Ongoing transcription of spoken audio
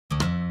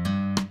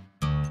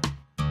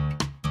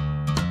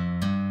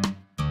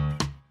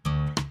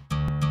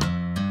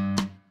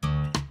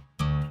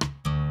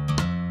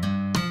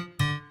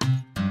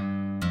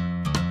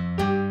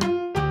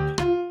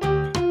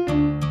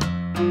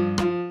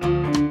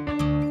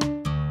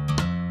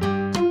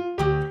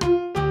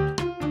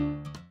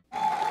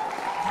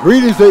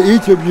Greetings to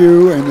each of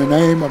you in the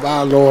name of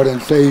our Lord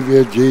and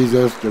Savior,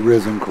 Jesus, the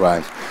risen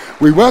Christ.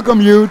 We welcome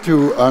you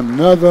to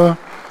another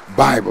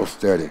Bible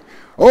study.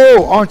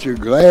 Oh, aren't you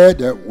glad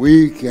that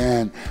we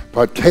can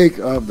partake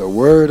of the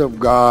Word of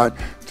God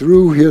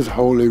through His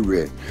Holy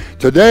Writ?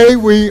 Today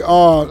we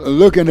are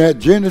looking at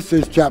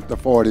Genesis chapter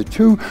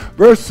 42,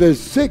 verses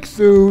 6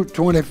 through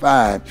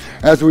 25,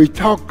 as we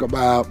talk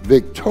about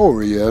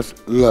victorious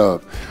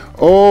love.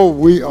 Oh,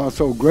 we are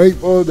so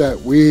grateful that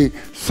we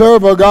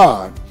serve a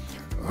God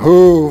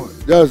who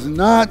does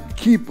not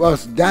keep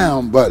us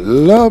down, but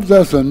loves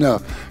us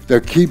enough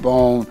to keep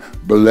on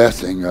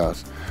blessing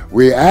us.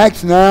 We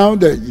ask now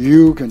that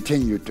you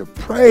continue to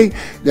pray,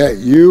 that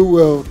you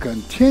will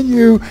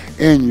continue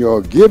in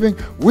your giving.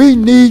 We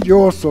need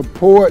your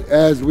support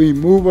as we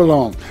move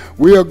along.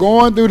 We are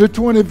going through the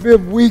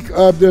 25th week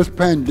of this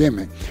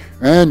pandemic,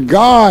 and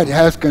God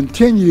has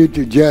continued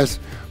to just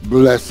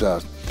bless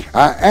us.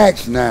 I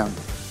ask now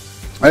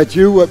that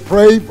you would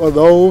pray for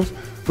those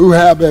who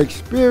have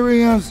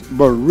experienced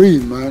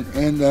bereavement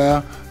in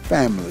their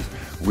families.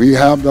 We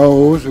have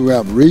those who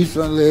have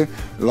recently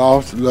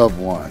lost loved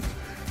ones,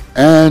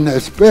 and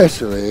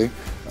especially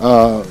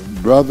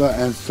Brother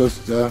and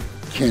Sister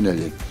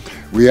Kennedy.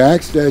 We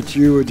ask that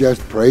you would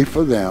just pray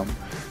for them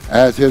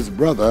as his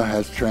brother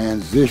has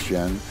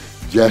transitioned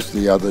just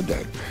the other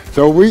day.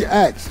 So we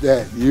ask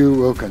that you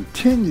will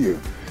continue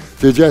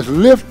to just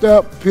lift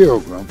up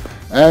Pilgrim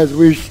as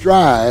we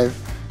strive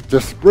to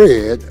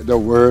spread the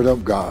Word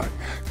of God.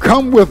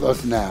 Come with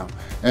us now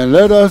and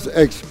let us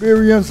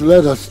experience,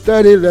 let us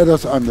study, let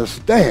us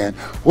understand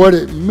what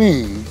it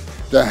means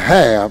to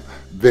have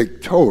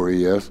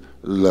victorious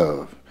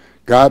love.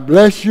 God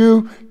bless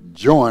you.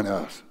 Join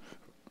us.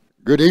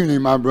 Good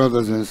evening, my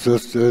brothers and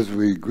sisters.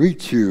 We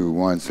greet you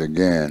once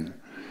again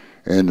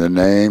in the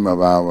name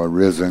of our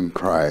risen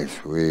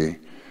Christ. We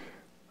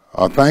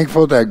are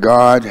thankful that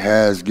God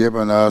has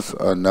given us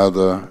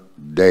another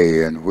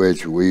day in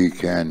which we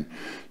can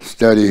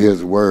study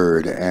His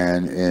Word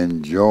and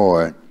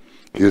enjoy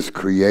His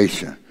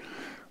creation.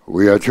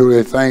 We are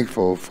truly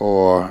thankful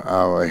for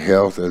our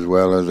health as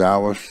well as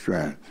our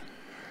strength.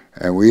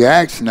 And we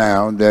ask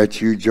now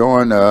that you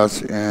join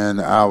us in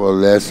our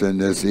lesson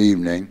this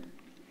evening,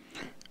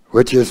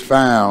 which is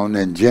found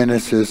in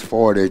Genesis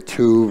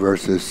 42,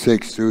 verses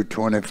 6 through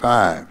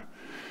 25.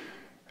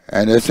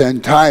 And it's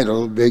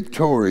entitled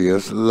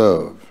Victorious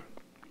Love.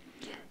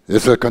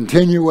 It's a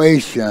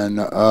continuation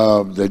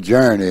of the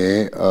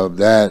journey of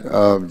that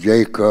of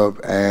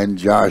Jacob and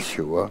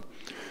Joshua.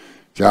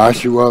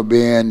 Joshua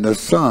being the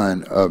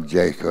son of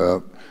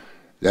Jacob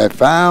that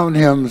found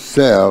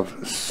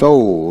himself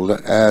sold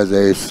as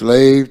a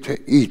slave to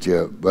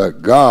Egypt,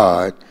 but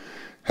God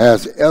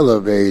has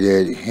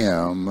elevated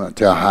him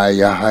to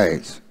higher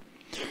heights.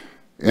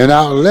 In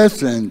our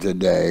lesson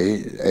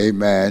today,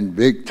 amen,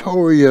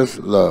 victorious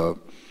love,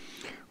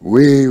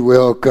 we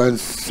will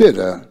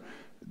consider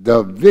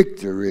the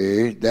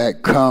victory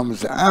that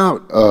comes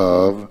out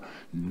of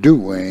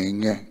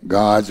doing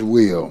God's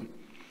will.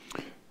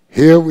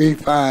 Here we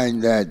find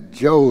that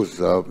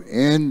Joseph,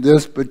 in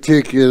this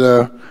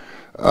particular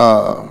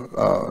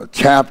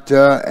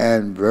chapter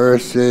and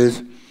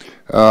verses,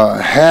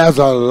 has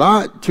a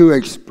lot to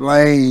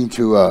explain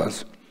to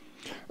us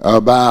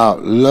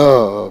about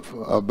love,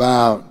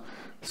 about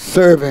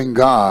serving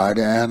God,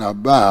 and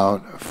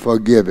about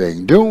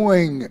forgiving,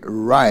 doing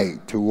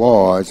right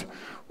towards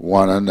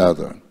one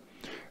another.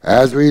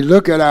 As we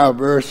look at our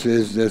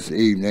verses this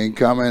evening,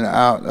 coming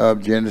out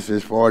of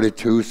Genesis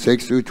 42,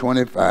 6 through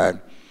 25,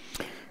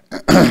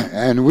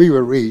 and we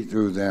will read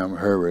through them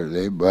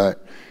hurriedly,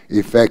 but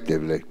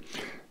effectively.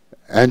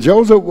 And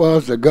Joseph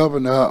was the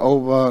governor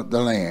over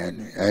the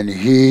land, and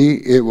he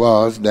it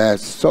was that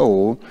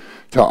sold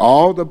to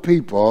all the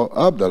people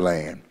of the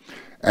land.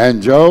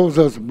 And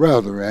Joseph's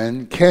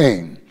brethren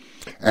came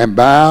and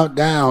bowed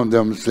down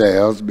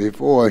themselves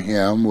before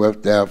him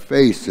with their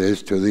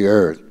faces to the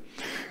earth.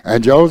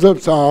 And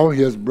Joseph saw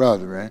his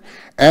brethren,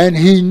 and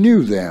he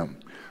knew them,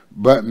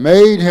 but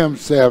made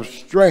himself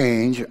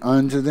strange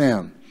unto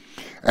them,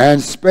 and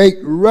spake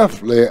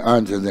roughly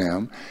unto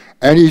them.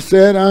 And he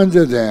said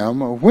unto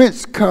them,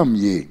 Whence come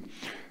ye?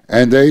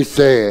 And they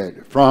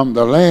said, From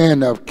the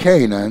land of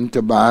Canaan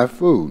to buy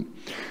food.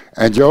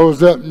 And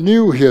Joseph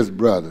knew his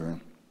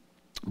brethren,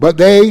 but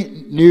they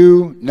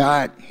knew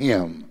not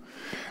him.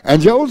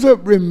 And Joseph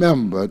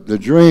remembered the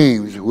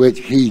dreams which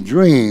he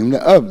dreamed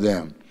of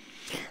them,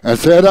 and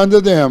said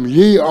unto them,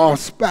 Ye are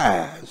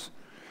spies.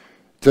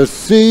 To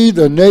see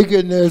the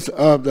nakedness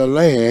of the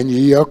land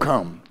ye are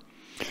come.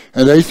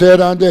 And they said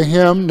unto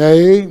him,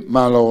 Nay,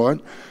 my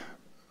lord,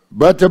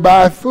 but to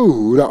buy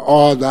food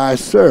are thy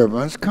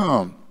servants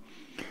come.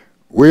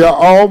 We are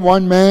all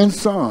one man's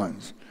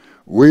sons.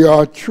 We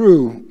are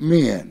true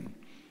men.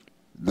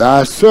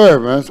 Thy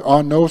servants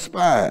are no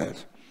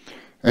spies.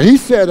 And he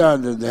said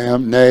unto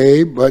them,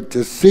 Nay, but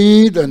to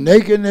see the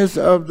nakedness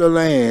of the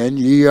land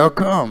ye are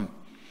come.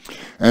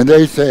 And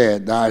they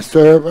said, Thy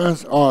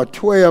servants are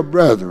 12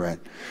 brethren,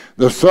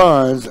 the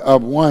sons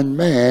of one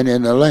man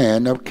in the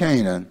land of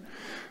Canaan.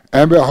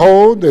 And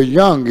behold, the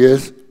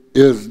youngest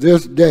is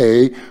this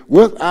day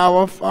with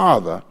our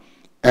father,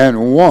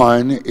 and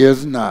one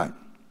is not.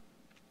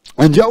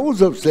 And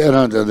Joseph said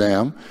unto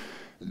them,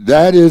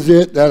 That is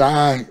it that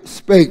I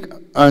spake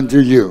unto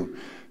you,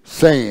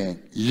 saying,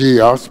 Ye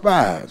are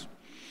spies.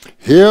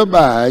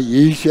 Hereby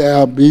ye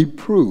shall be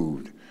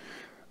proved.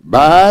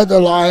 By the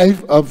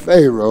life of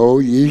Pharaoh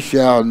ye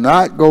shall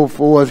not go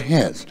forth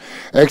hence,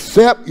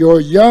 except your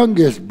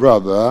youngest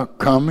brother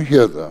come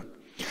hither.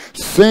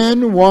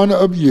 Send one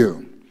of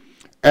you,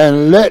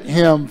 and let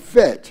him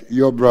fetch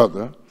your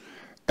brother,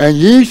 and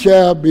ye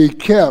shall be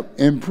kept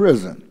in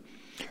prison,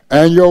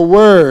 and your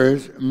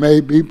words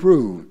may be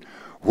proved,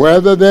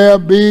 whether there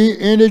be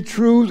any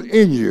truth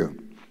in you,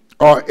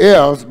 or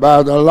else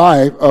by the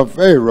life of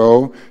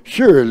Pharaoh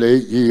surely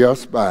ye are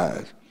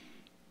spies.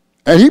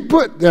 And he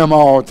put them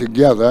all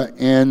together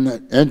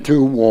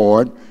into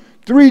ward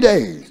 3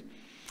 days.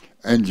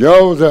 And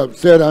Joseph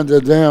said unto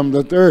them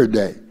the third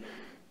day,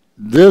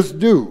 This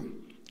do,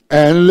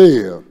 and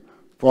live,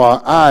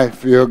 for I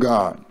fear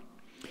God.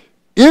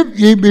 If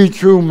ye be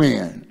true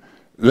men,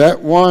 let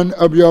one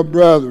of your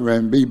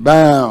brethren be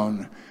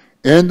bound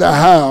in the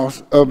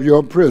house of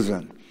your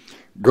prison.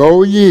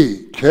 Go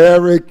ye,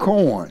 carry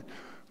corn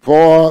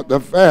for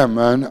the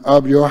famine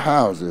of your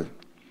houses.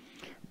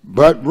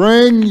 But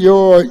bring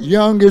your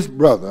youngest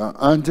brother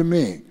unto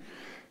me,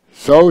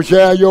 so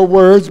shall your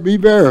words be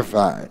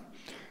verified,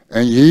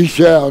 and ye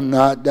shall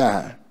not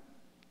die.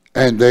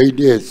 And they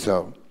did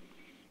so.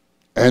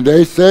 And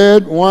they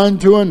said one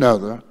to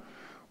another,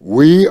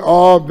 We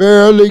are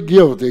verily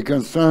guilty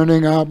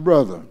concerning our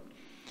brother,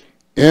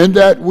 in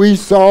that we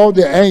saw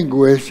the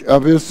anguish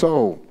of his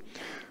soul,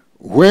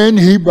 when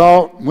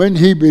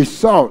he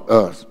besought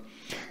us,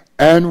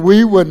 and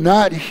we would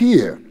not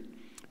hear.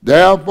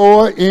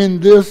 Therefore, in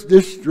this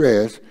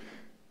distress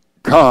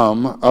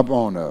come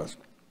upon us.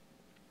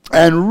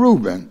 And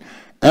Reuben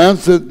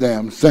answered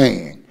them,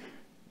 saying,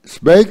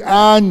 Spake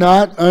I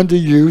not unto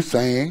you,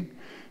 saying,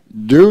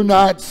 Do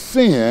not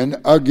sin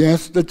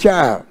against the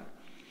child?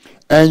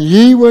 And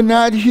ye will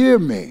not hear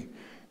me.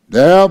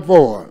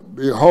 Therefore,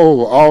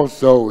 behold,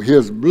 also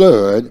his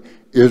blood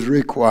is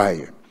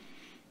required.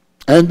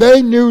 And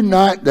they knew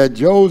not that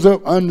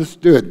Joseph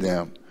understood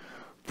them,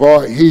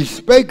 for he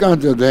spake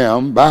unto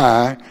them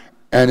by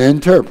an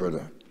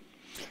interpreter.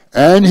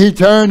 And he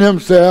turned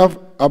himself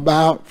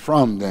about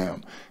from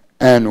them,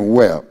 and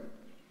wept,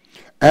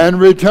 and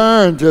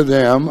returned to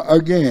them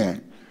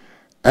again,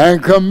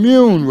 and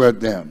communed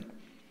with them,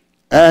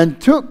 and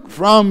took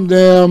from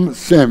them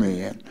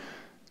Simeon,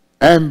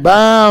 and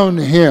bound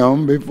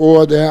him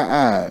before their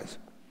eyes.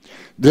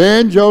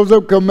 Then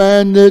Joseph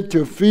commanded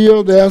to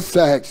fill their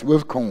sacks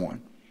with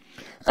corn,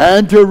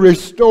 and to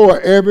restore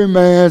every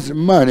man's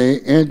money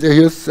into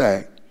his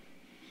sack,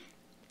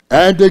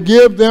 and to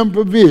give them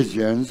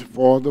provisions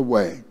for the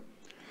way.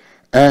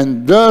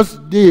 And thus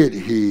did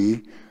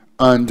he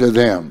unto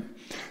them.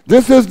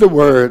 This is the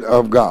word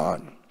of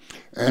God.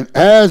 And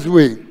as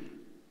we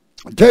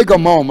take a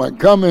moment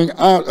coming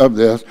out of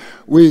this,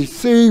 we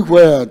see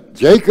where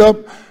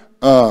Jacob,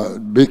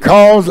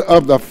 because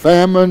of the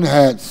famine,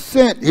 had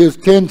sent his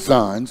 10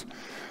 sons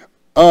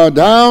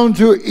down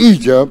to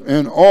Egypt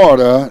in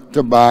order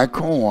to buy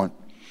corn.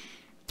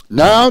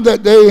 Now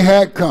that they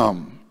had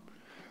come,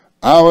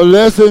 our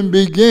lesson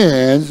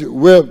begins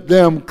with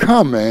them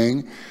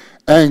coming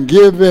and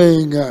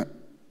giving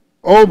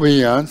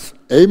obedience,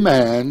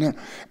 amen,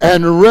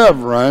 and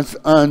reverence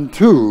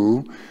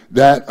unto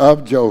that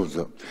of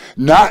Joseph,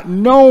 not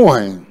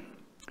knowing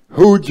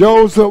who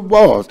Joseph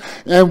was.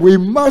 And we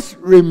must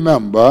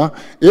remember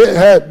it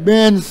had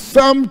been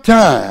some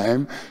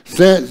time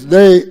since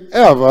they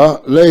ever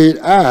laid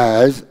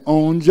eyes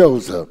on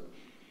Joseph.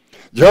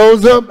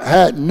 Joseph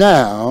had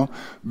now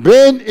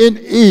been in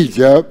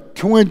Egypt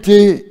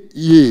 20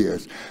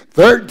 years.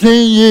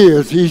 13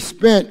 years he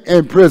spent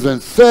in prison.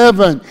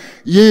 7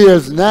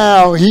 years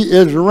now he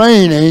is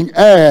reigning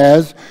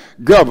as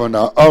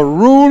governor, a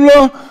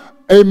ruler,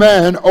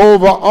 amen,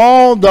 over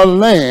all the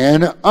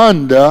land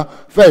under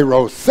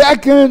Pharaoh,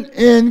 second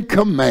in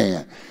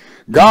command.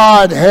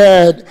 God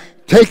had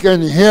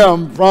taken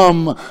him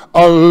from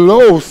a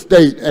low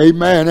state,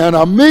 amen, and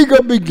a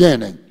meager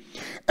beginning,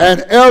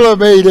 and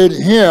elevated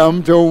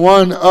him to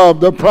one of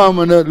the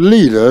prominent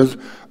leaders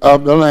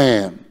of the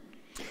land.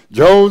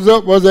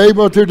 Joseph was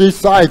able to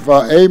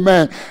decipher,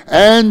 amen,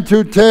 and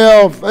to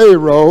tell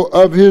Pharaoh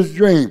of his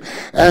dream.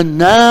 And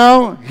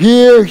now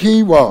here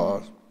he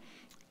was,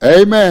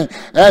 amen,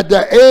 at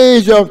the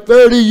age of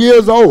 30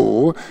 years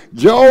old.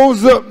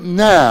 Joseph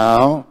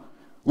now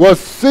was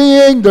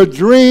seeing the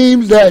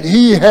dreams that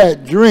he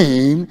had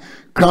dreamed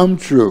come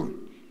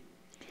true.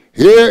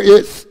 Here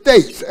it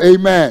states,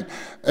 amen,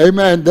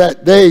 amen,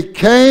 that they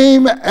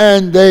came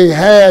and they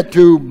had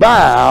to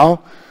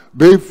bow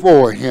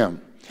before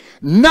him,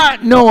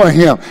 not knowing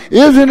him.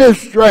 Isn't it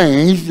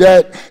strange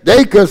that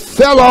they could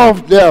sell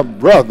off their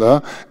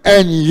brother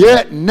and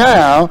yet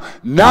now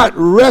not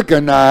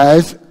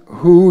recognize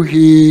who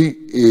he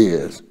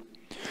is?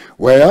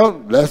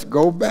 Well, let's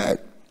go back.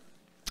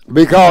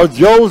 because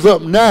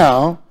Joseph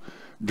now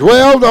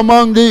dwelled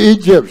among the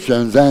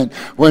Egyptians. And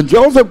when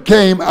Joseph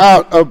came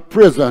out of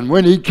prison,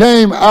 when he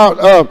came out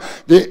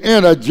of the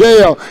inner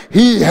jail,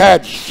 he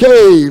had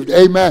shaved,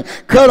 amen,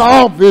 cut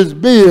off his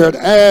beard,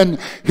 and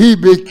he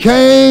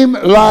became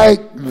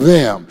like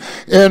them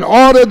in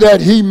order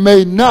that he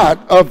may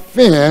not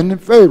offend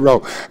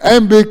Pharaoh.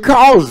 And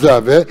because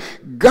of it,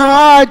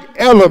 God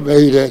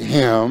elevated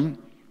him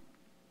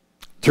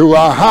to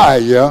a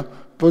higher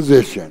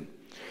position.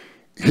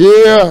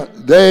 Here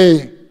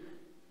they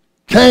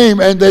came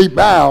and they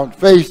bowed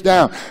face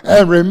down.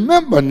 And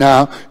remember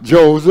now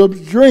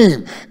Joseph's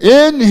dream.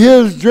 In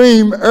his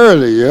dream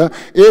earlier,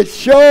 it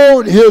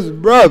showed his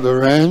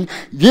brethren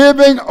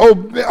giving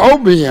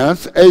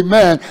obedience,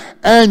 amen,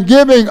 and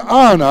giving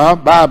honor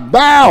by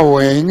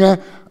bowing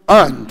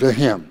unto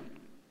him.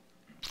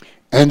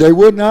 And they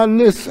would not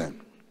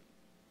listen.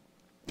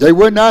 They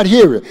would not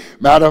hear it.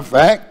 Matter of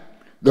fact,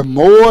 the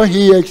more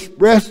he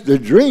expressed the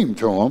dream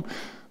to them,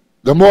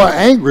 the more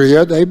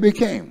angrier they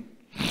became.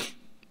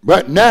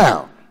 But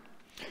now,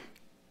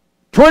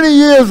 20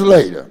 years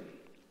later,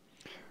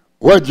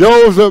 what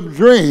Joseph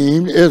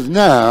dreamed is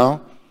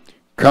now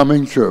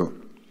coming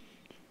true.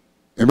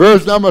 In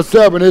verse number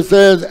 7, it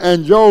says,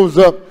 and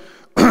Joseph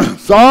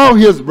saw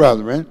his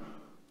brethren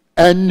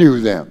and knew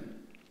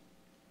them,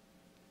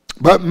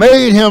 but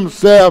made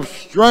himself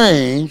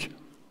strange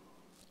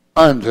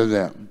unto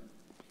them,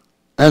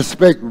 and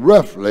spake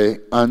roughly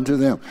unto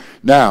them.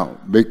 Now,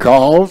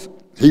 because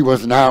he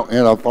was now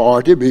in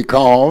authority,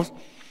 because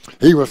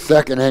he was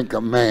second in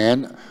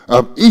command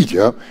of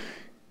Egypt,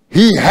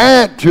 he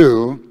had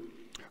to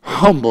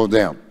humble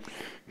them.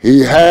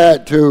 He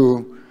had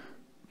to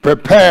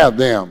prepare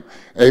them.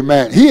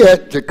 Amen. He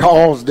had to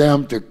cause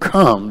them to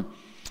come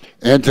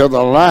into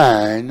the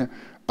line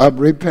of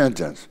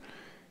repentance.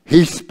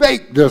 He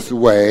spake this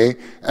way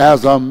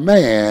as a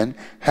man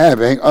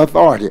having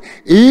authority,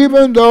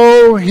 even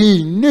though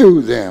he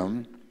knew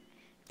them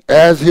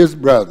as his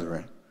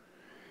brethren.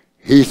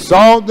 He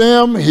saw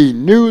them, he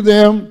knew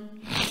them,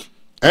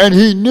 and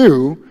he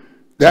knew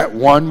that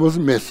one was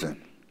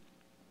missing.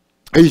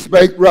 He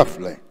spake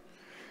roughly.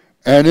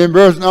 And in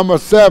verse number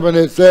 7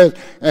 it says,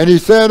 and he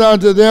said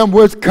unto them,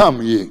 whence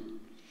come ye?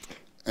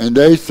 And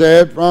they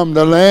said, from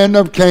the land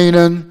of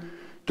Canaan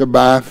to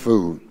buy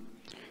food.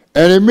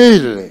 And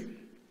immediately,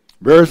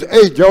 verse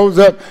 8,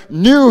 Joseph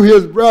knew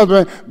his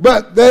brethren,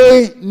 but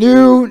they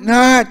knew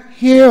not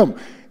him.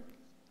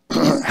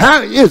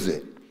 How is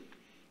it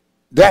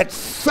that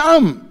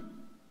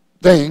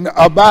something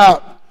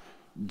about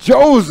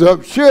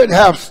Joseph should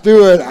have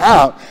stood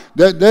out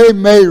that they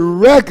may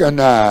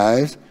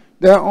recognize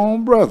their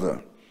own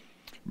brother?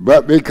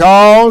 But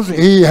because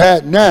he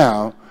had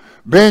now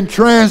been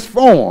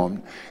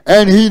transformed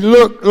and he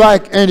looked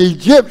like an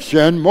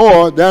Egyptian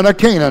more than a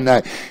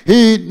Canaanite,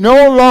 he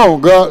no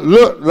longer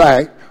looked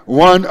like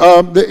one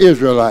of the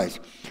Israelites.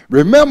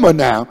 Remember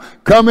now,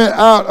 coming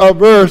out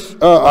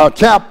of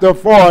chapter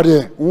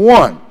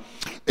 41,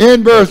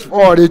 in verse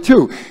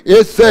 42,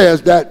 it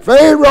says that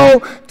Pharaoh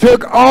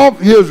took off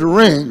his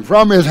ring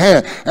from his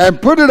hand and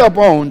put it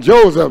upon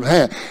Joseph's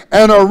hand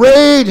and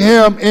arrayed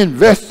him in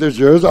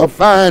vestiges of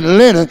fine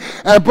linen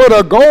and put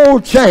a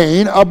gold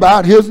chain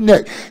about his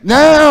neck.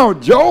 Now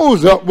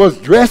Joseph was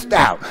dressed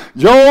out.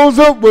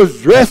 Joseph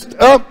was dressed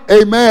up,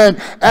 amen,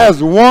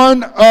 as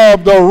one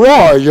of the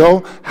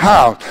royal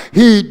house.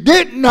 He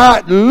did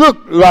not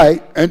look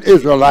like an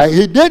Israelite.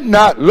 He did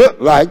not look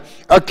like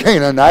a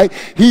Canaanite.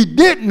 He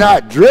did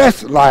not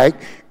dress like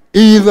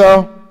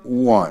either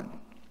one.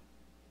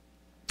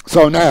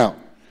 So now,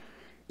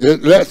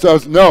 it lets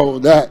us know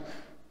that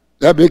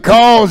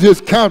because his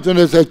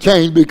countenance had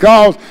changed,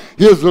 because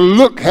his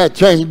look had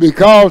changed,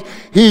 because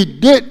he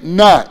did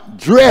not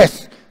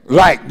dress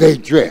like they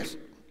dressed,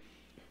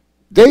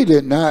 they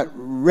did not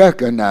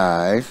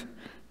recognize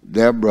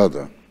their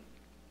brother.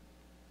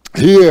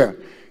 Here,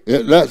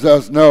 it lets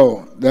us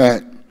know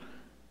that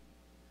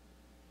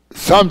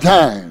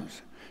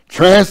sometimes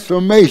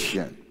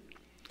transformation,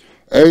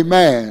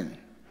 amen,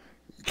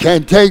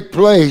 can take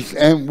place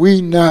and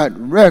we not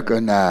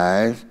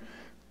recognize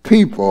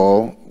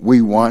people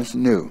we once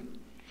knew.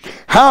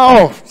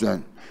 How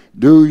often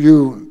do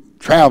you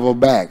travel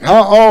back?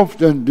 How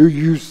often do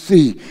you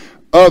see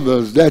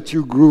others that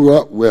you grew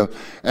up with,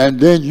 and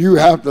then you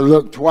have to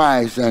look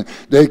twice and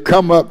they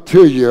come up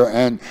to you,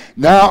 and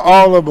now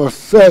all of a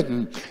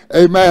sudden,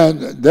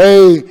 amen,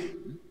 they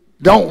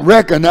don't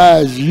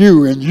recognize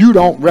you and you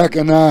don't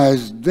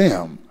recognize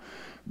them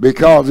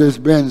because it's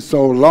been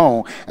so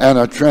long and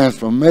a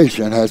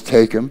transformation has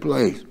taken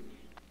place.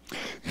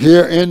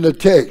 Here in the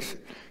text,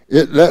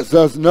 it lets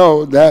us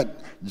know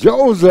that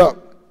Joseph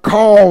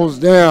calls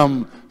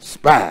them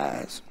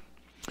spies.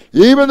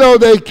 Even though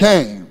they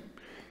came,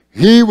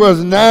 he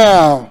was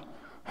now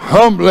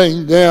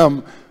humbling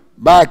them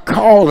by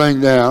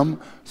calling them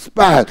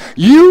spies.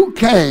 You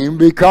came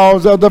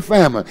because of the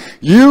famine.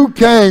 You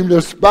came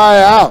to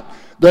spy out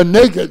the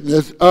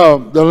nakedness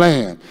of the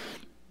land,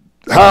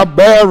 how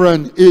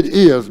barren it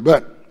is.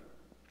 But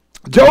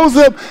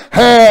Joseph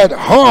had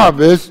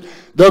harvest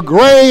the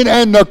grain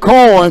and the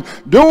corn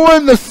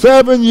during the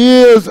 7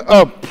 years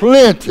of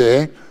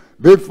plenty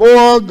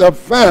before the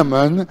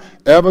famine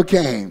ever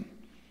came.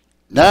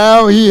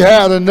 Now he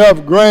had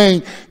enough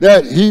grain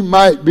that he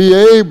might be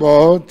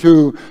able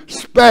to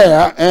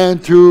spare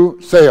and to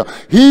sell.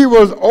 He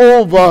was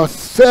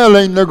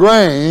overselling the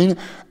grain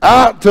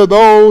out to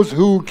those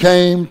who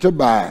came to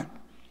buy.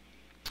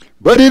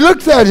 But he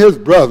looks at his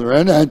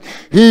brethren, and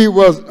he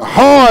was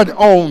hard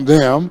on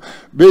them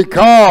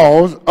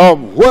because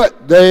of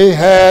what they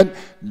had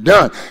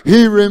done.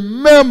 He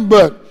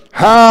remembered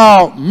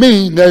how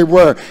mean they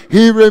were.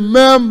 He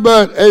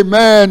remembered,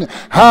 amen,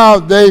 how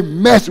they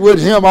messed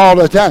with him all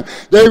the time.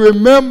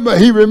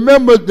 He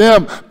remembered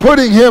them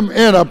putting him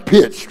in a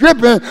pit,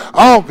 stripping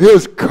off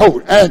his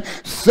coat and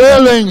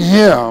selling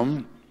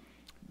him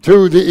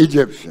to the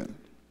Egyptian.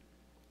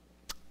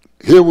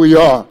 Here we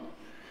are,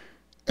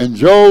 and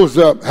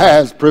Joseph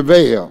has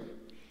prevailed.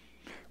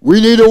 We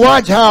need to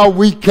watch how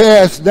we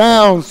cast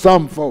down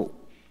some folk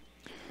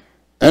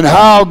and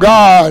how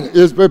God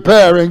is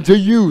preparing to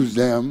use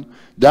them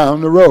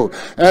down the road.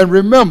 And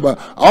remember,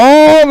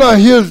 all of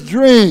his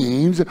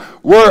dreams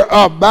were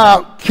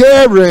about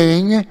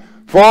caring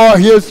for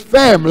his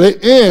family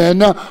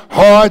in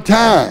hard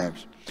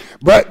times.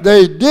 But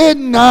they did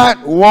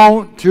not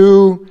want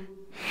to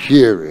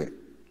hear it.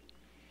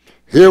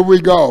 Here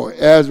we go.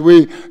 As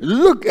we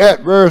look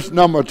at verse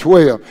number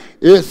 12,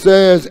 it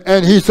says,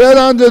 and he said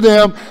unto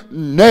them,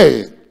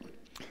 nay,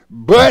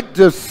 but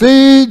to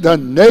see the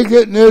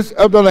nakedness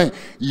of the land.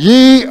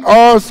 Ye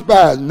are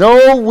spies.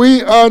 No,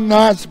 we are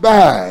not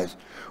spies.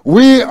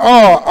 We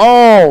are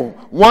all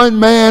one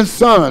man's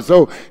sons.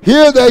 So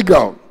here they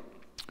go,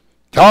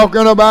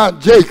 talking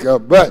about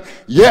Jacob, but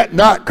yet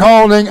not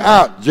calling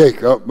out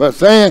Jacob, but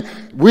saying,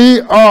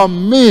 we are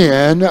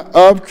men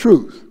of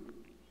truth.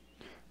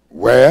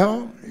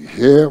 Well,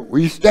 here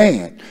we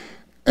stand,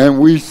 and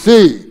we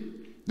see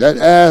that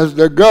as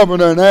the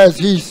governor and as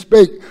he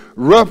spake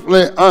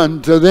roughly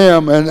unto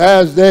them, and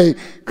as they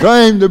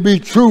claim to be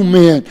true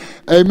men,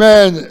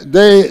 amen,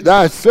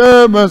 thy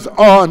servants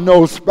are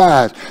no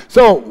spies.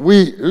 So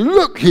we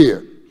look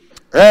here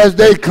as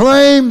they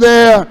claim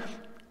their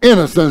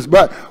innocence,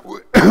 but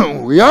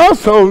we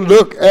also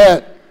look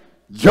at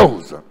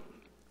Joseph.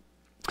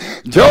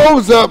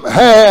 Joseph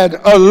had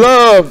a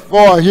love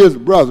for his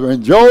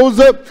brethren.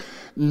 Joseph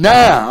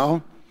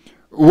now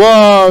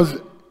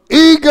was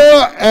eager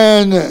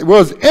and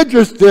was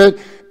interested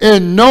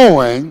in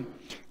knowing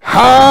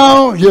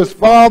how his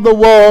father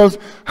was,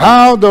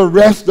 how the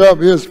rest of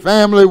his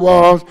family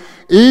was,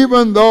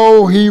 even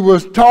though he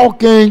was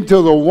talking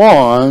to the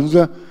ones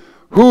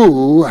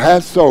who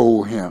had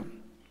sold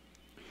him.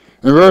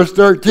 In verse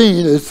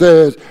 13 it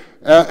says,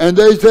 and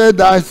they said,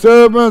 thy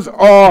servants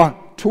are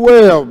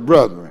 12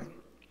 brethren.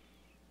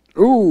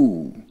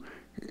 Ooh,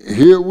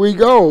 here we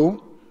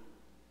go.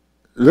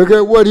 Look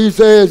at what he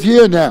says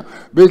here now.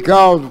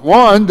 Because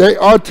one, they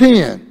are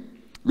 10.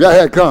 That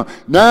had come.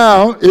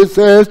 Now it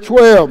says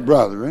 12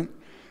 brethren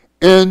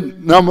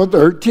in number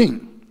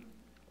 13.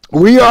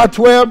 We are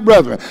 12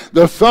 brethren,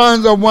 the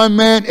sons of one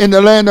man in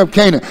the land of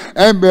Canaan.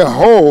 And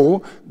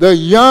behold, the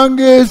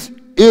youngest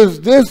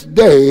is this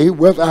day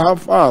with our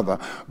father,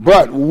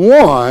 but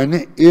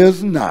one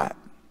is not.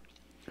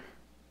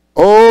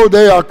 Oh,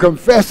 they are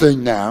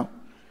confessing now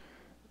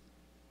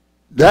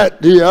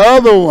that the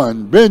other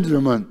one,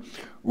 Benjamin,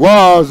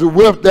 was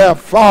with their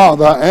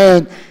father,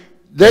 and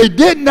they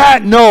did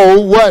not know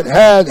what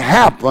had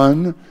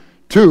happened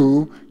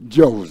to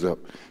Joseph,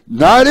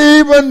 not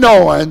even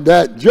knowing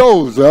that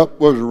Joseph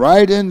was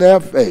right in their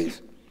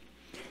face.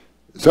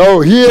 So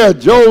here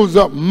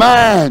Joseph's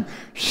mind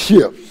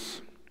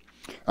shifts.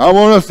 I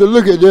want us to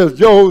look at this.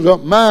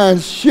 Joseph's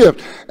mind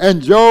shifts.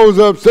 And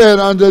Joseph said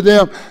unto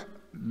them,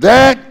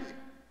 that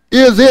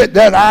is it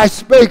that I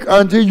spake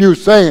unto you,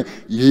 saying,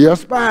 ye are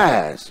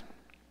spies.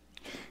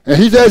 And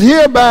he says,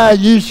 hereby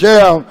ye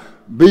shall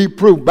be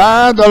proved.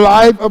 By the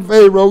life of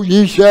Pharaoh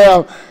ye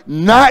shall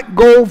not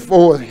go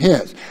forth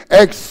hence,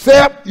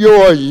 except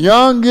your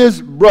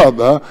youngest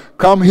brother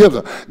come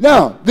hither.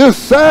 Now, this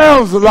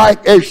sounds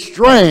like a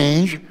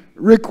strange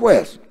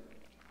request.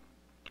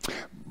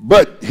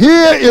 But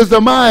here is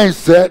the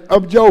mindset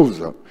of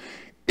Joseph.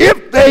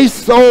 If they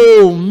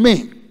sold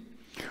me,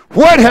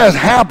 what has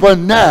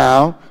happened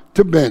now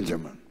to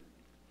Benjamin?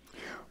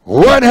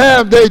 What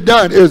have they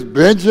done? Is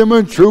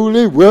Benjamin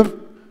truly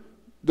with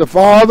the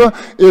father?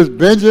 Is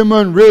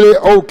Benjamin really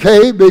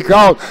okay?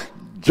 Because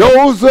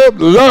Joseph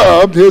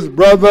loved his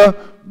brother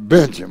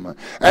Benjamin.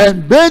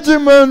 And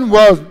Benjamin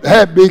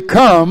had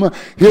become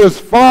his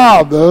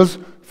father's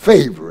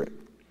favorite.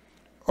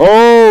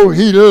 Oh,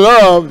 he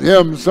loved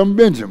him some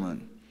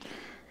Benjamin.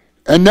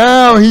 And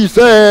now he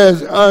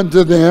says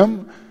unto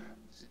them,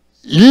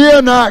 ye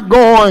are not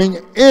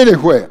going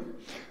anywhere,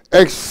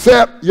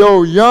 except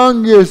your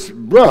youngest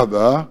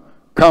brother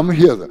come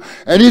hither.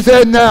 And he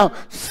said, now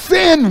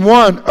send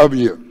one of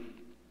you,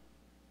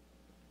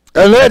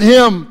 and let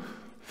him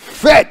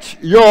fetch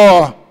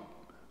your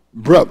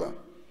brother,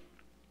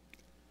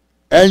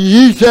 and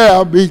ye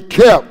shall be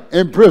kept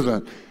in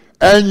prison,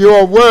 and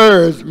your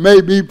words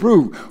may be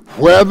proved,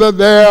 whether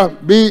there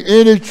be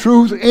any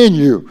truth in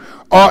you,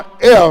 or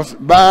else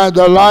by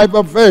the life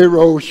of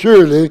Pharaoh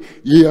surely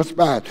ye are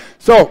spies.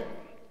 So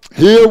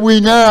here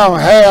we now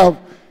have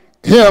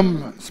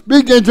him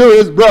speaking to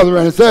his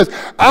brethren and says,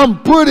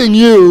 I'm putting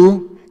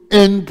you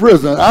in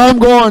prison. I'm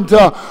going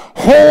to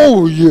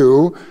hold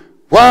you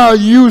while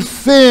you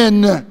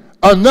send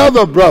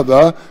another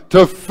brother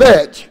to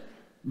fetch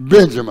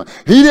Benjamin.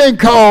 He didn't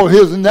call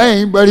his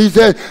name, but he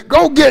said,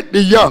 go get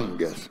the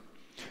youngest.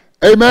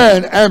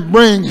 Amen. And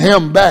bring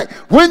him back.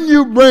 When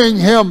you bring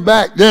him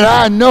back, then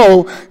I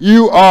know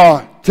you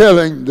are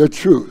telling the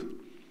truth.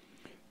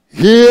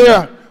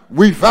 Here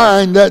we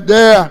find that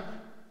there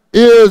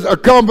is a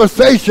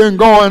conversation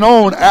going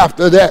on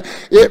after that.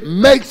 It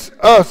makes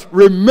us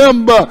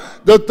remember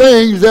the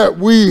things that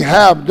we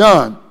have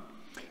done.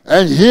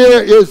 And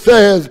here it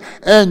says,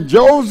 and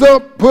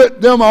Joseph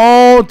put them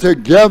all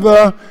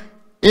together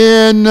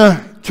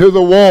into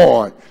the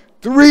ward.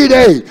 3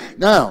 days.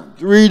 Now,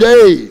 3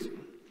 days.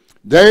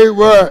 They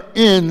were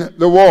in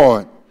the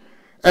ward.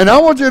 And I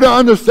want you to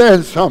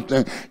understand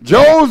something.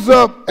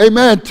 Joseph,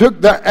 amen,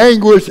 took the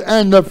anguish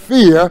and the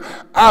fear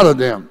out of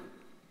them.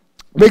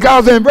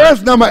 Because in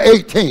verse number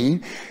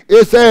 18,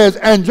 it says,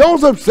 and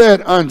Joseph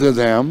said unto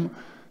them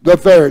the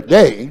third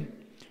day,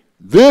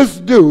 this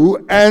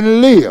do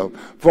and live,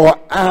 for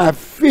I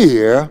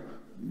fear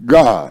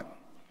God.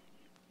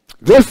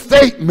 This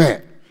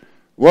statement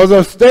was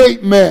a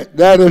statement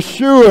that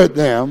assured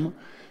them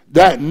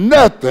that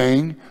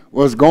nothing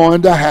was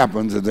going to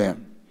happen to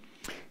them.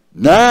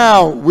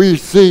 Now we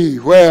see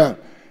where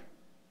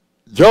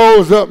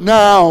Joseph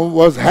now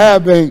was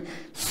having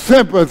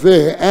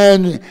sympathy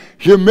and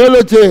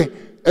humility,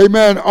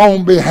 amen,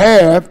 on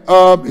behalf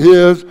of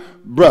his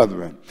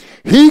brethren.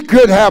 He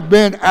could have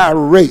been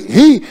irate.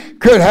 He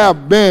could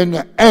have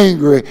been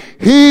angry.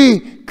 He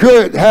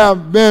could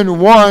have been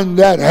one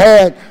that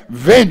had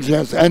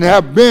vengeance and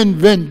have been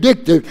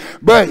vindictive.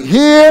 But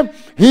here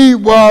he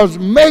was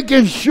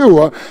making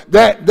sure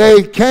that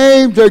they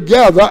came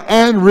together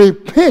and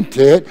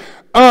repented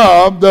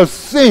of the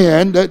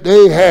sin that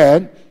they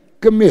had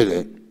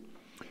committed.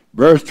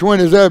 Verse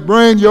 20 says,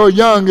 bring your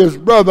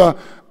youngest brother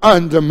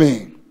unto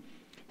me.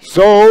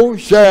 So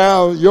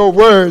shall your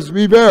words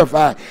be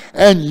verified,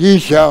 and ye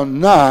shall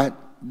not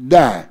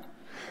die.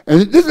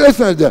 And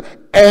listen to that.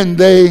 And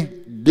they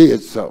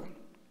did so.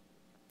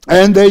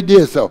 And they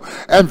did so.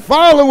 And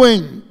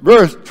following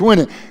verse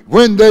 20,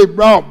 when they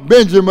brought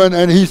Benjamin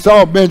and he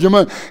saw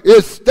Benjamin,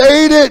 it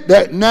stated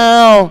that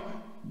now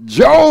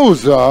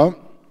Joseph,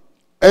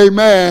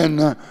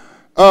 amen,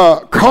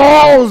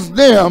 caused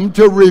them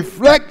to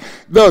reflect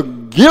the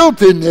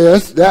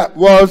guiltiness that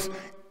was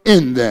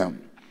in them.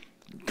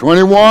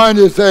 21,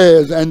 it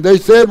says, and they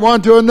said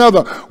one to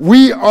another,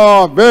 we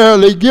are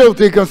verily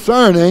guilty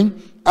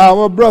concerning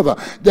our brother.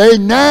 They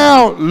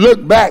now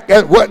look back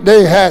at what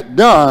they had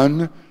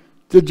done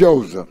to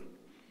Joseph.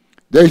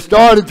 They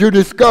started to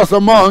discuss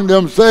among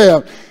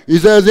themselves. He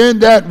says, in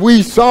that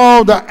we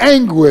saw the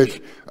anguish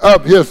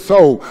of his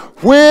soul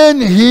when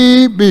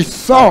he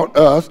besought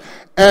us,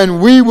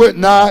 and we would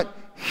not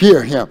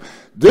hear him.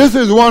 This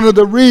is one of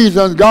the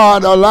reasons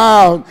God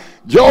allowed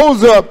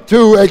Joseph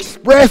to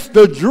express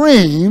the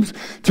dreams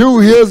to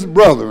his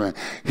brethren.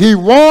 He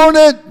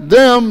wanted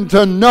them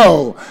to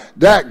know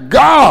that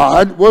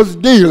God was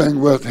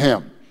dealing with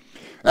him.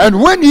 And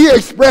when he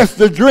expressed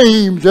the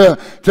dream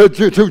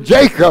to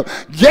Jacob,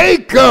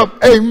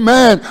 Jacob,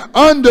 amen,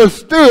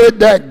 understood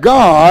that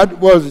God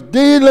was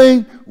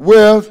dealing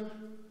with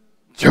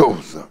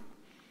Joseph.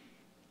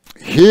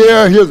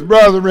 Here his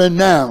brethren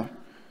now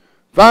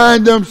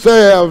find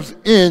themselves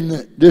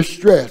in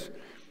distress.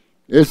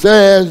 It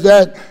says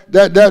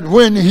that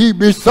when he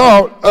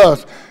besought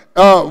us,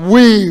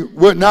 we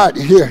would not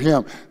hear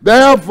him.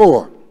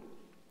 Therefore,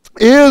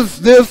 is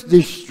this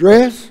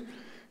distress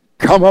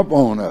come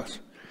upon us?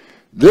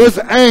 This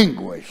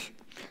anguish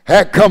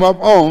had come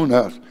upon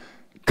us.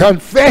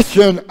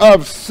 Confession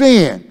of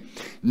sin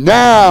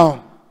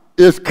now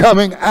is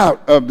coming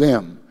out of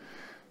them.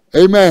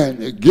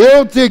 Amen.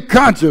 Guilty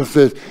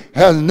consciences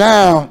has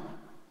now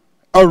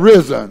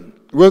arisen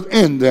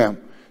within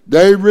them.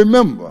 They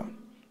remember.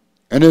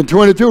 And in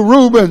 22,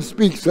 Reuben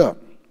speaks up.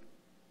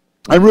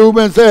 And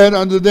Reuben said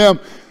unto them,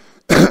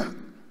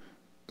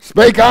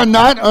 spake I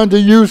not unto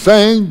you,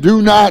 saying,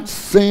 do not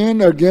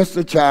sin against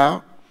the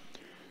child,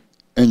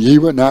 and ye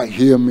would not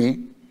hear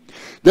me?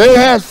 They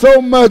had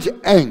so much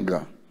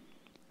anger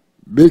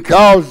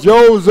because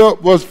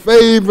Joseph was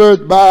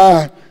favored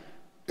by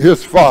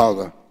his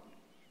father.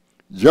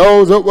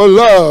 Joseph was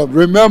loved.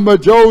 Remember,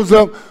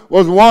 Joseph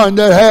was one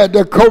that had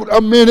the coat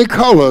of many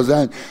colors.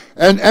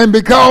 And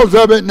because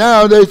of it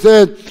now, they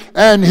said,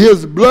 and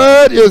his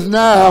blood is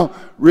now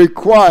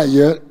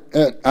required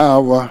at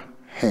our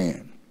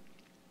hand.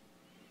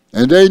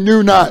 And they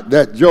knew not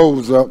that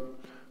Joseph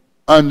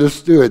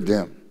understood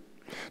them.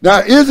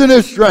 Now, isn't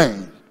it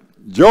strange?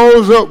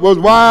 Joseph was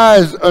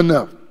wise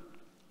enough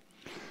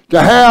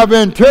to have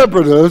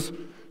interpreters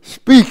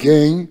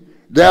speaking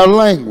their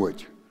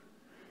language.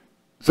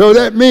 So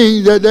that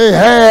means that they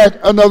had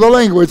another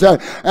language.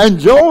 And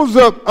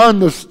Joseph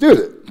understood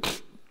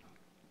it.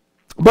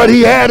 But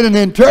he had an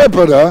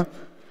interpreter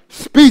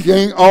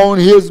speaking on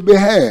his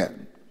behalf.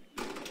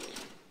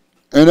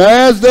 And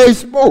as they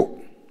spoke,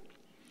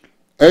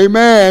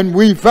 amen,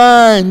 we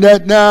find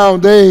that now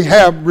they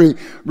have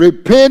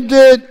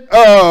repented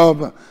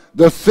of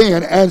the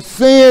sin. And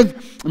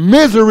sin's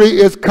misery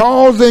is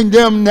causing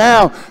them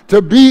now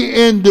to be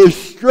in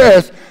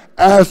distress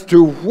as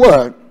to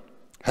what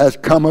has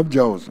come of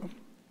Joseph.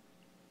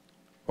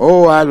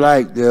 Oh, I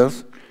like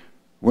this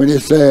when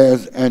it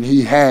says, and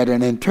he had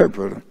an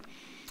interpreter.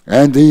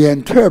 And the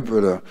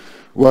interpreter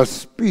was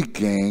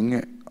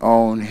speaking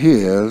on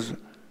his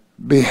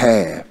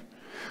behalf.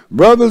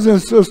 Brothers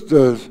and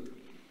sisters,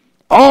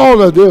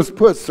 all of this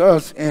puts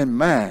us in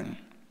mind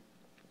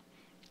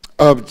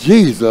of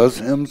Jesus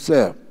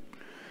himself.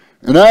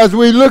 And as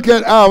we look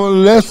at our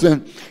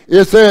lesson,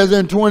 it says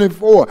in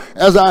 24,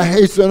 as I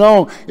hasten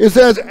on, it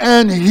says,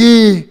 and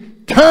he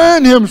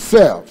turned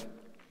himself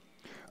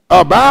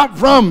about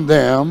from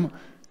them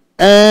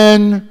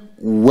and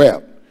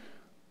wept.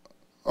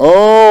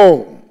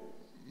 Oh,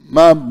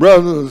 my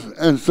brothers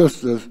and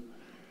sisters,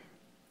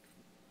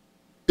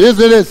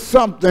 isn't it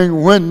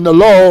something when the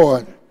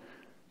Lord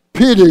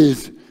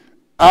pities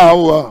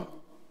our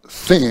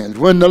sins?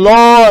 When the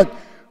Lord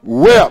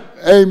wept,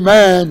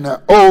 amen,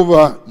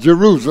 over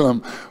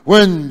Jerusalem.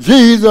 When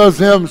Jesus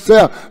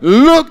himself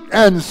looked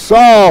and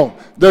saw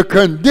the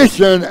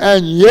condition,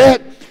 and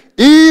yet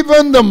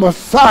even the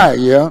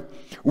Messiah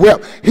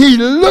wept. He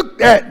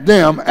looked at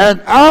them,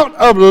 and out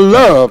of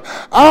love,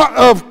 out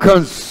of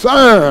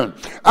concern,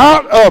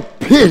 out of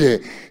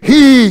pity,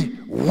 he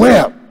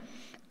wept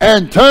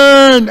and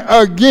turned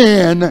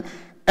again,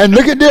 and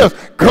look at this,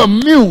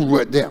 commune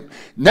with them.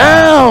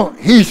 Now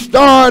he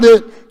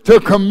started to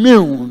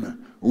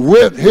commune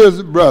with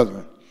his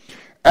brethren,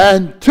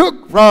 and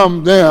took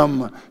from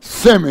them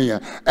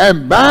Simeon,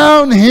 and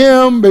bound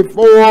him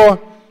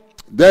before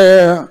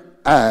their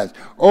eyes.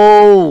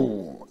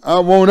 Oh, I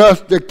want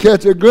us to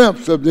catch a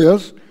glimpse of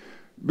this,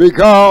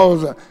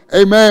 because,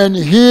 amen,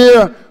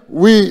 here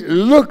we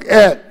look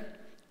at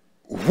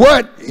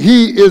what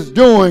he is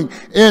doing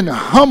in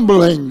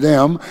humbling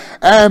them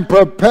and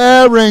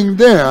preparing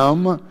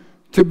them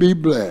to be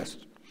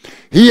blessed.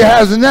 He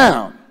has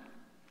now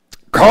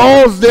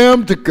caused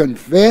them to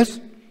confess.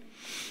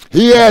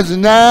 He has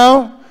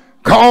now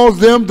caused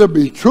them to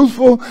be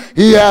truthful.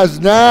 He has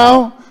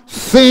now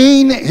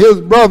seen his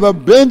brother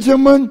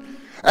Benjamin,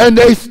 and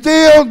they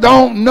still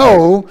don't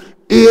know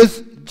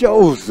it's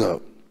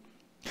Joseph.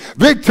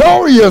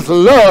 Victorious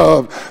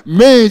love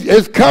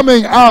is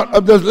coming out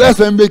of this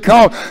lesson,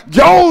 because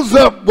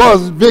Joseph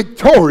was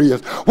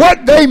victorious.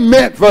 What they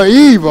meant for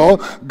evil,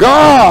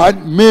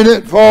 God meant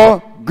it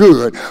for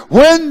good.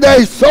 When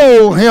they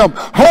sold him,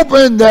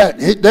 hoping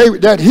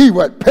that he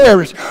would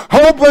perish,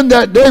 hoping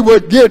that they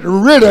would get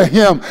rid of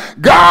him,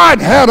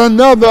 God had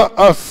another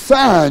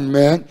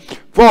assignment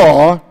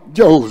for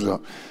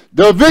Joseph.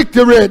 The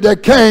victory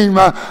that came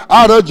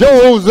out of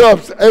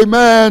Joseph's,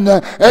 amen,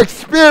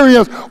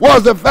 experience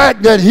was the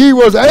fact that he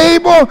was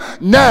able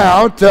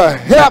now to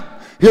help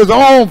his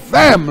own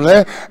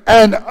family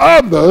and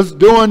others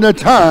during the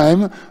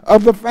time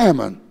of the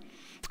famine.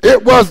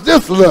 It was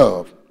this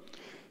love.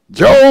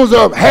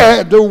 Joseph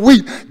had to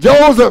weep.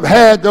 Joseph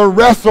had to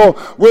wrestle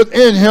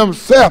within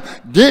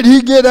himself. Did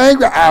he get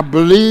angry? I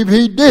believe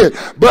he did.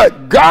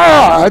 But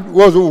God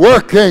was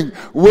working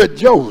with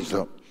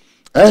Joseph.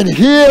 And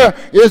here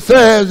it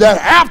says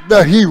that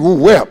after he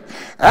wept,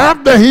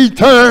 after he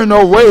turned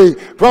away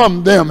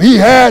from them, he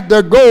had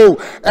to go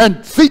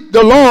and seek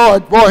the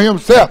Lord for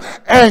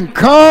himself and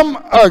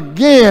come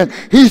again.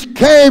 He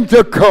came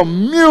to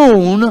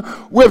commune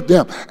with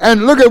them.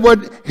 And look at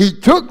what he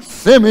took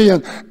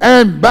Simeon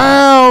and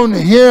bound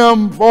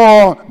him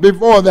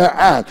before their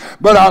eyes.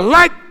 But I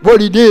like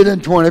what he did in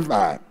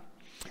 25.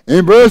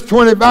 In verse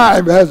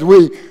 25, as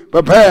we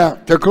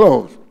prepare to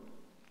close,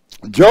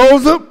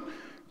 Joseph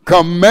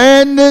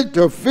commanded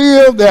to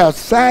fill their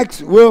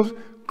sacks with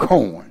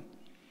corn.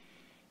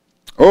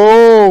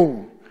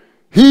 Oh,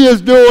 he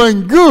is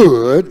doing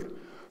good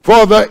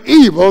for the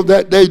evil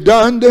that they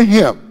done to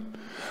him.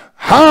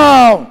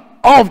 How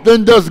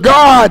often does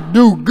God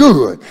do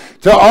good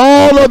to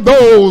all of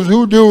those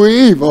who do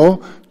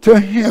evil to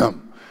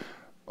him?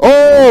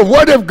 Oh,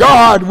 what if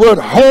God would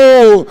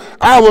hold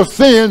our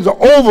sins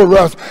over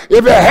us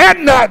if it had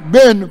not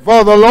been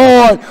for the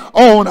Lord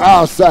on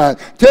our side?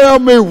 Tell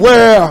me,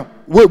 where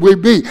would we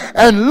be?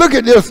 And look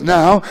at this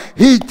now.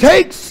 He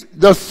takes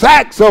the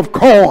sacks of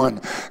corn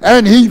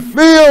and he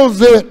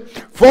fills it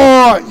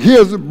for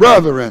his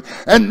brethren.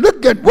 And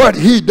look at what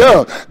he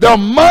does. The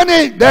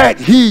money that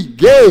he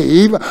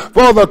gave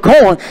for the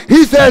corn,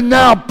 he said,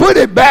 now put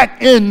it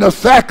back in the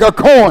sack of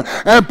corn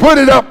and put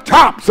it up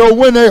top, so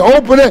when they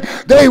open it,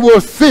 they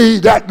will see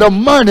that the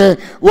money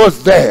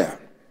was there.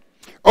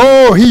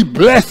 Oh, he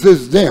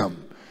blesses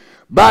them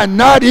by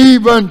not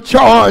even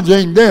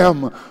charging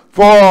them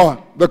for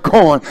the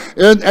corn.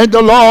 And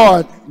the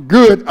Lord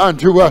good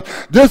unto us.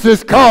 This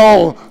is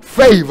called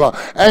favor.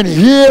 And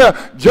here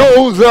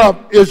Joseph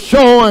is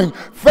showing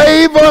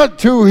favor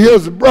to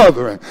his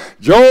brethren.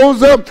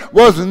 Joseph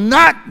was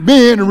not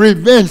being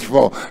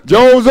revengeful.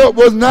 Joseph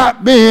was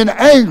not being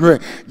angry.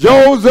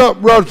 Joseph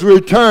was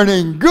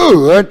returning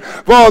good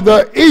for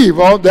the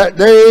evil that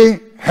they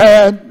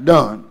had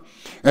done.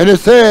 And it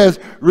says,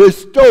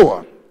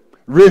 restore,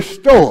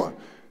 restore,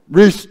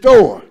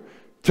 restore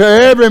to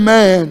every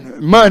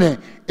man money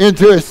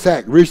into his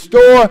sack.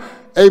 Restore,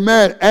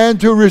 amen, and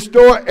to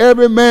restore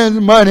every man's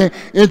money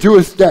into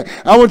his sack.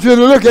 I want you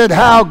to look at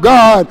how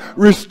God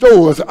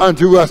restores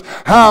unto us,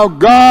 how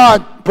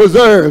God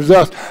preserves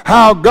us,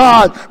 how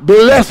God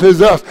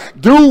blesses us.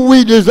 Do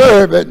we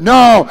deserve it?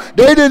 No,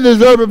 they didn't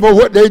deserve it for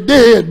what they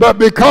did, but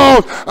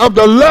because of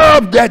the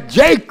love that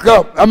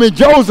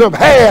Joseph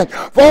had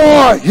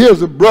for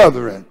his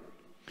brethren,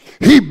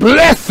 he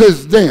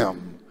blesses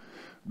them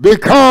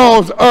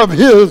because of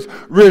his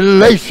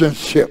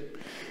relationship.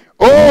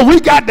 Oh, we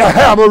got to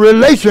have a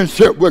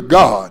relationship with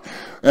God.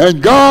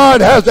 And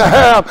God has to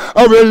have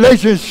a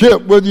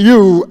relationship with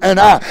you and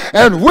I.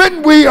 And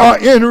when we are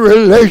in a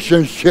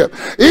relationship,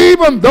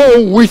 even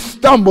though we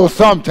stumble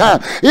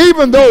sometimes,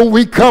 even though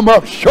we come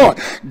up short,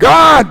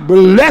 God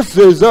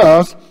blesses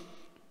us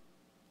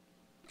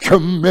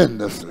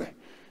tremendously.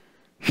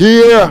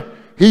 Here,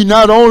 he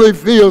not only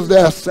fills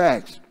their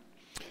sacks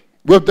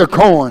with the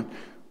corn,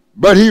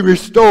 but he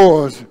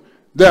restores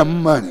their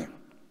money.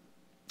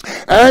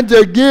 And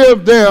to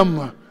give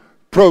them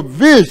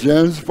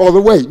provisions for the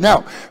way.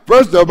 Now,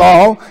 first of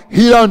all,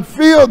 he done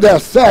filled their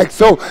sacks,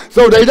 so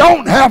they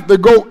don't have to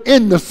go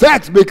in the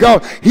sacks,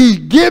 because he's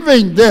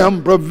giving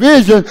them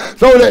provision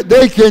so that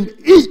they can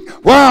eat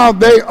while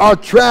they are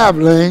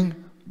traveling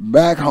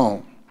back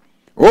home.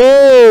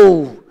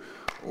 Oh,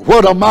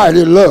 what a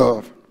mighty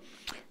love.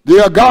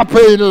 The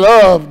agape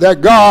love that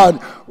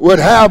God would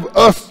have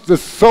us to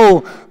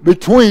sow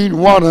between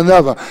one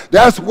another.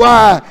 That's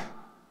why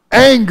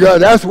anger,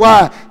 that's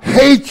why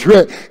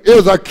hatred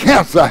is a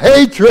cancer.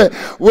 Hatred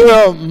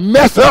will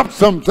mess up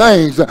some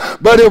things.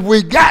 But if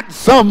we got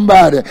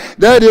somebody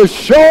that is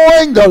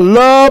showing the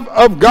love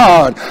of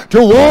God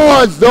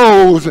towards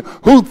those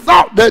who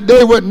thought that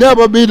they would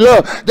never be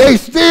loved, they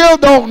still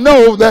don't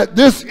know that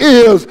this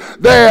is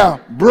their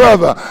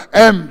brother.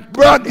 And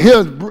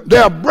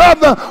their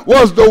brother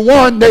was the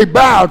one they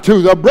bowed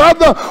to. The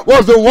brother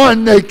was the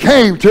one they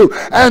came to.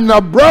 And the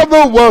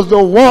brother was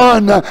the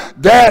one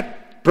that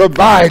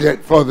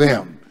provided for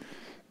them.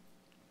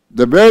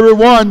 The very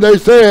one they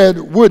said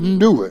wouldn't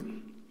do it,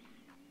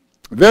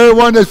 the very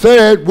one they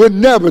said would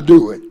never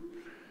do it,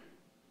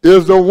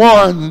 is the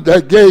one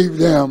that gave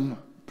them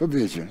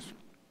provisions.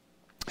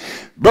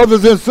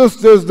 Brothers and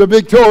sisters, the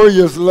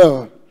victorious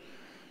love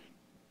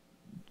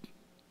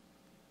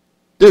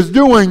is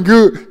doing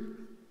good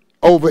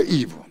over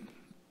evil.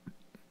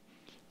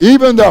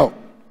 Even though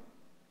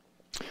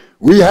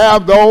we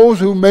have those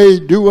who may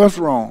do us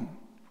wrong,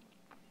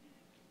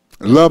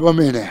 love them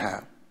anyhow.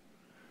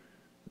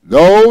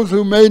 Those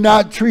who may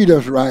not treat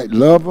us right,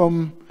 love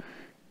them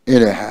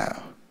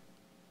anyhow.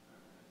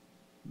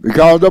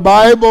 Because the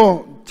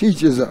Bible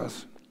teaches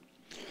us,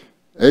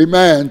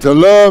 amen, to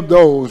love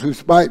those who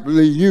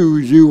spitefully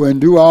use you and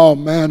do all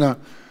manner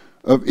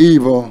of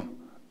evil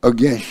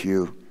against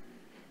you.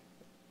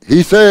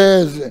 He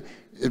says,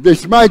 if they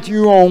smite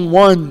you on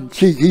one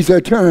cheek, he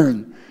said,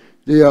 turn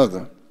the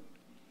other.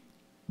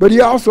 But he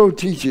also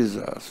teaches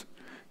us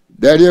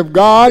that if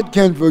God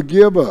can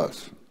forgive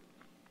us,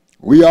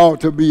 we ought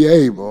to be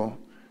able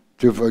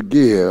to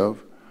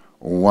forgive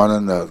one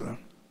another.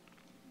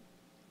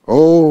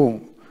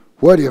 Oh,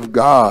 what if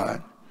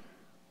God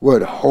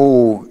would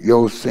hold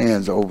your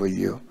sins over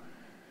you?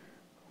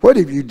 What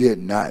if you did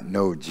not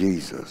know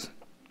Jesus,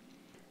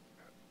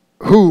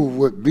 who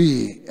would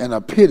be an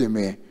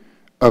epitome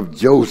of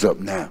Joseph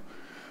now?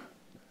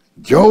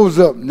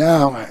 Joseph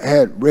now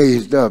had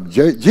raised up.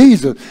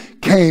 Jesus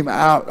came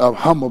out of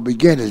humble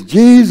beginnings.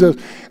 Jesus,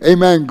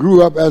 amen,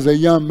 grew up as a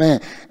young man.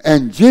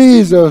 And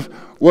Jesus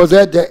was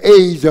at the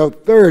age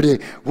of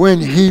 30 when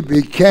he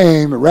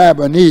became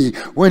rabboni,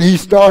 when he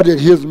started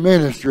his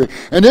ministry.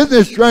 And isn't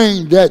it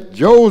strange that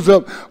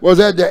Joseph was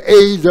at the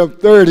age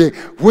of 30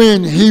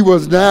 when he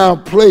was now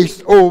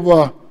placed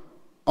over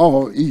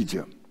all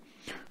Egypt?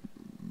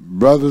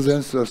 Brothers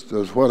and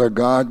sisters, what a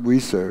God we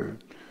serve.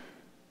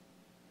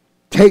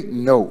 Take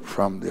note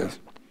from this.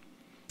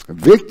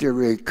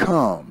 Victory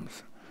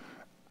comes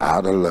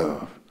out of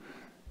love.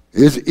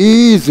 It's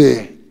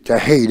easy to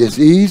hate. It's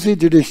easy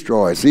to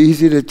destroy. It's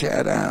easy to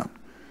tear down.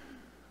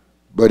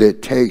 But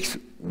it takes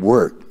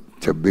work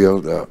to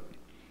build up.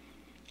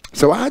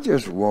 So I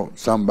just want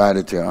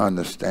somebody to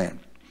understand.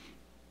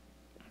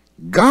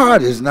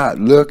 God is not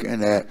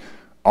looking at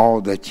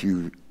all that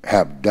you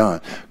have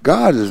done.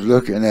 God is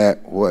looking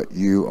at what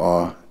you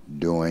are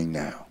doing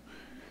now.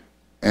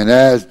 And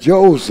as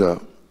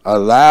Joseph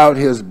allowed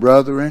his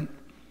brethren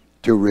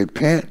to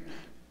repent,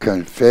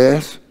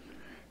 confess,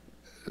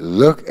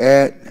 look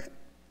at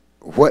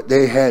what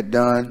they had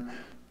done,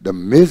 the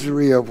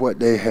misery of what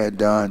they had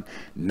done,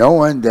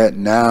 knowing that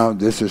now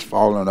this is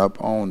falling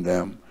up on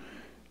them,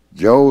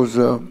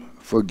 Joseph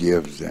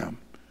forgives them.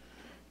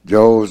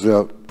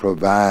 Joseph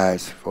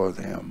provides for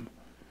them.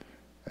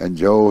 And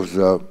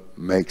Joseph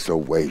makes a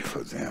way for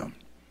them.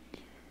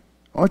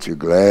 Aren't you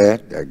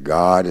glad that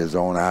God is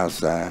on our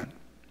side?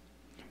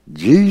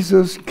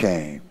 Jesus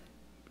came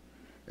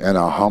in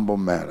a humble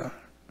manner,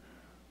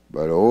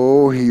 but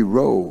oh, he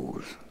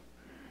rose,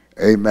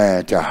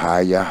 amen, to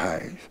higher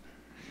heights.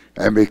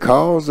 And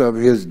because of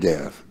his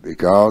death,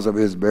 because of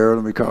his burial,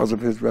 and because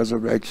of his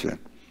resurrection,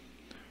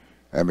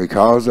 and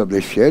because of the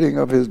shedding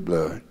of his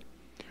blood,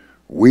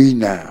 we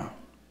now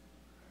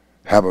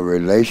have a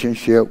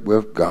relationship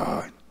with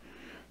God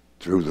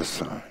through the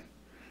Son.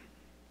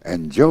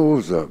 And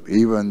Joseph,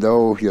 even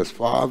though his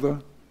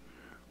father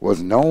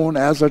was known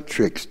as a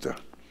trickster,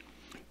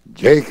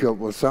 Jacob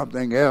was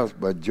something else,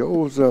 but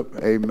Joseph,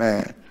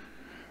 amen,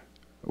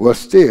 was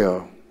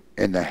still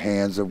in the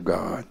hands of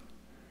God,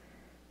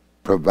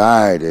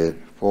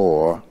 provided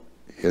for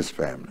his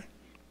family.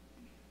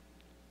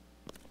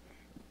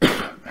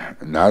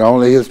 Not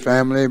only his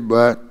family,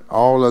 but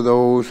all of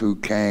those who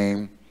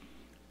came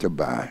to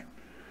buy.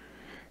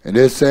 And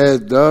it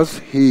says, thus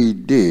he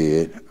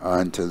did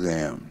unto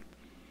them.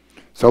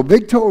 So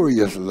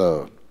victorious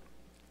love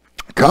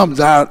comes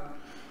out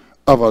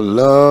of a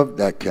love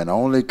that can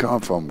only come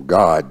from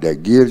God,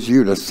 that gives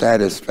you the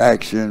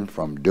satisfaction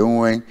from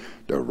doing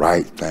the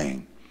right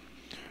thing.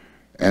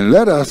 And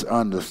let us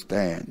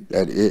understand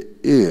that it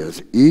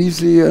is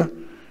easier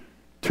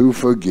to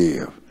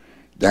forgive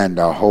than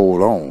to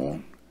hold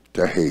on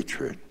to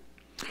hatred.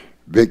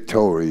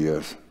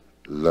 Victorious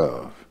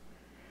love.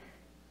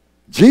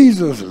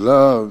 Jesus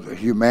loved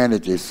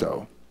humanity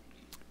so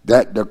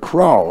that the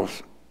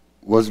cross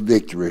was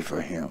victory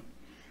for him.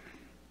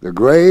 The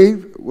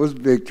grave was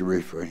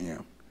victory for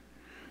him.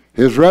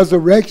 His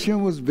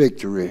resurrection was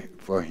victory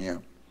for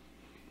him.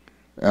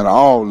 And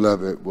all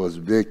of it was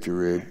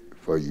victory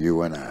for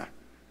you and I.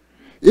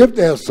 If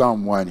there's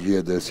someone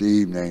here this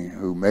evening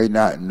who may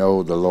not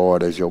know the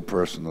Lord as your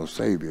personal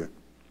Savior,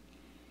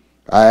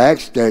 I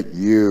ask that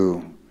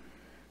you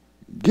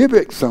give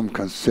it some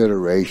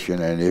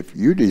consideration, and if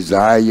you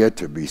desire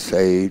to be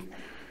saved,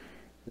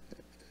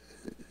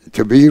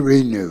 to be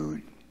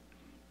renewed,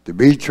 to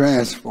be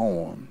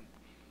transformed,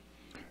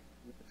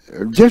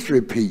 just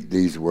repeat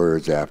these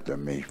words after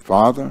me.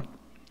 Father,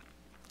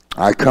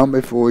 I come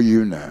before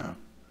you now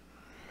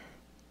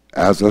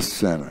as a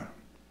sinner.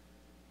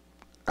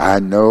 I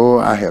know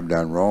I have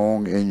done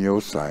wrong in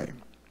your sight,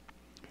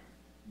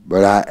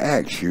 but I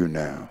ask you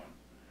now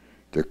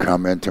to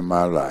come into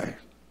my life.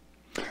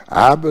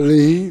 I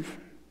believe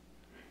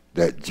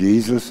that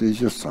Jesus is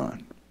your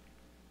Son.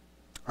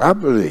 I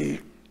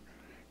believe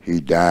he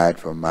died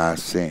for my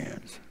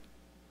sins.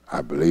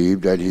 I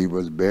believe that he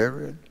was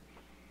buried,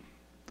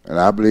 and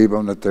I believe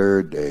on the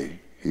third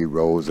day he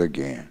rose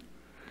again,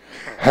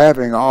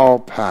 having all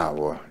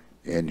power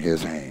in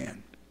his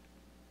hand.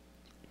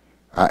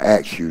 I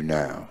ask you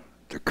now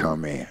to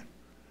come in.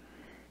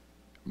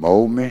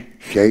 Mold me,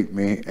 shape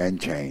me, and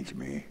change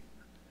me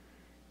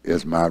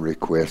is my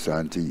request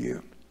unto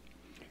you.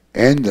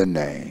 In the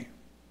name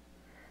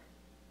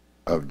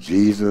of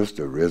Jesus,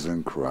 the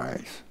risen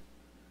Christ,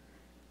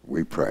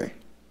 we pray.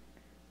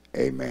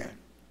 Amen.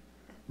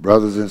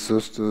 Brothers and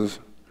sisters,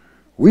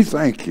 we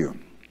thank you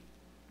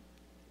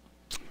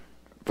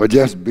for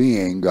just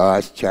being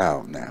God's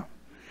child now.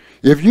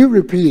 If you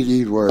repeat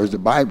these words, the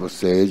Bible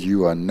says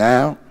you are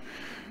now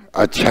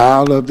a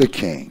child of the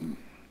King.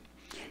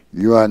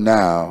 You are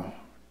now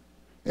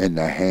in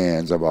the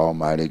hands of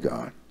Almighty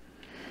God.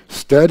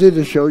 Study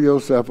to show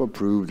yourself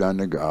approved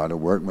unto God. A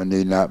workman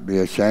need not be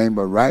ashamed,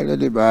 but rightly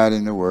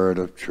dividing the word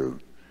of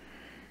truth.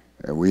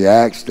 And we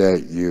ask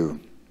that you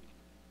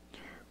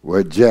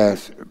would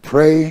just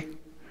pray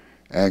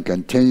and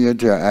continue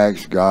to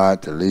ask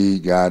God to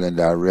lead, guide, and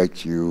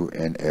direct you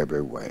in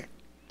every way.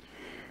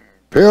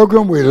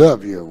 Pilgrim, we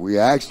love you. We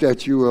ask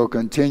that you will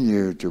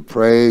continue to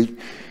pray,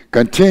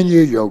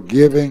 continue your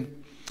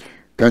giving,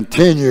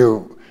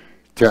 continue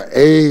to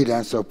aid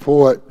and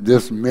support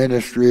this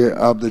ministry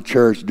of the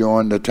church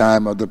during the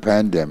time of the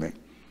pandemic.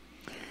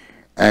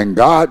 And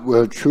God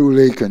will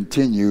truly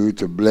continue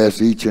to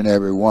bless each and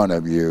every one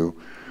of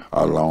you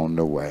along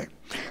the way.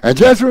 And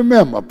just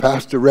remember,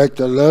 Pastor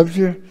Rector loves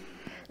you,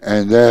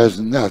 and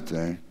there's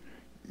nothing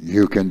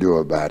you can do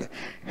about it.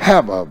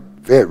 Have a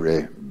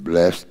very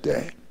blessed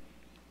day.